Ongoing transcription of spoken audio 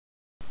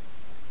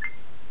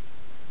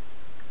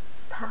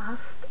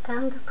past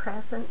and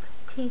present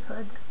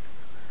teahood.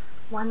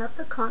 One of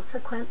the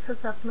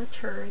consequences of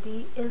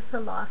maturity is the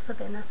loss of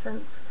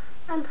innocence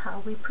and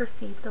how we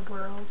perceive the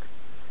world.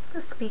 The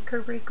speaker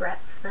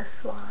regrets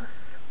this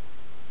loss.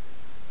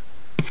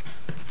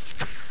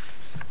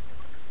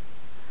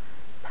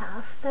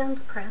 Past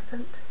and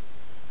present.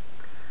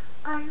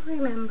 I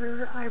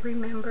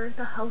remember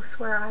the house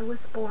where I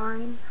was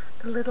born,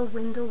 the little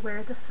window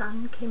where the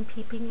sun came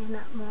peeping in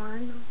at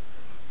morn.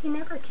 He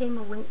never came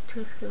a wink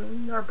too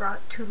soon, nor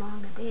brought too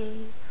long a day,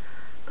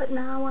 but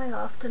now I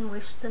often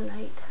wish the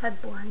night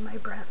had borne my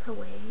breath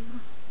away.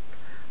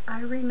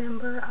 I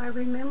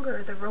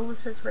remember the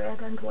roses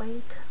red and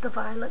white, the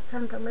violets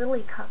and the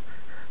lily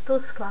cups,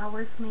 those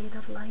flowers made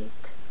of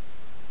light.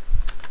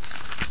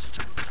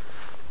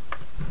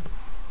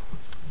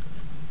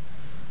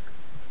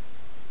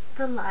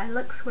 The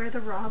lilacs where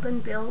the robin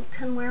built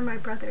and where my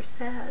brother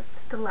sat,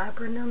 the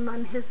laburnum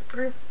on his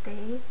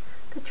birthday,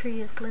 the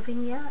tree is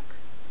living yet.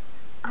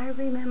 I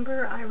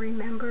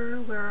remember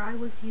where I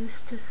was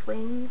used to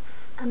swing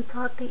and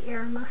thought the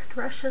air must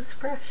rush as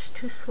fresh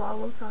to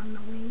swallows on the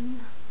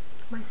wing.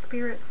 My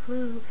spirit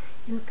flew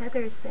in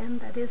feathers then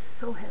that is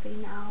so heavy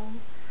now.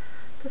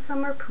 The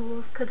summer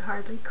pools could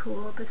hardly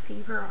cool the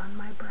fever on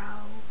my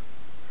brow.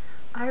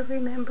 I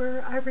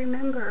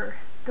remember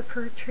the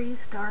fir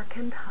trees dark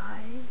and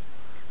high.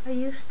 I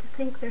used to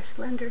think their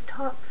slender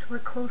tops were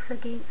close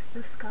against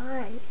the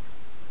sky.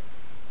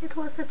 It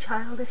was a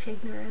childish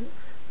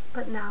ignorance,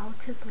 but now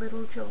 'tis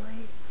little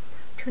joy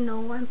to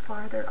know I'm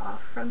farther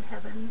off from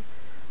heaven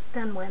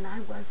than when I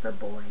was a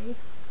boy.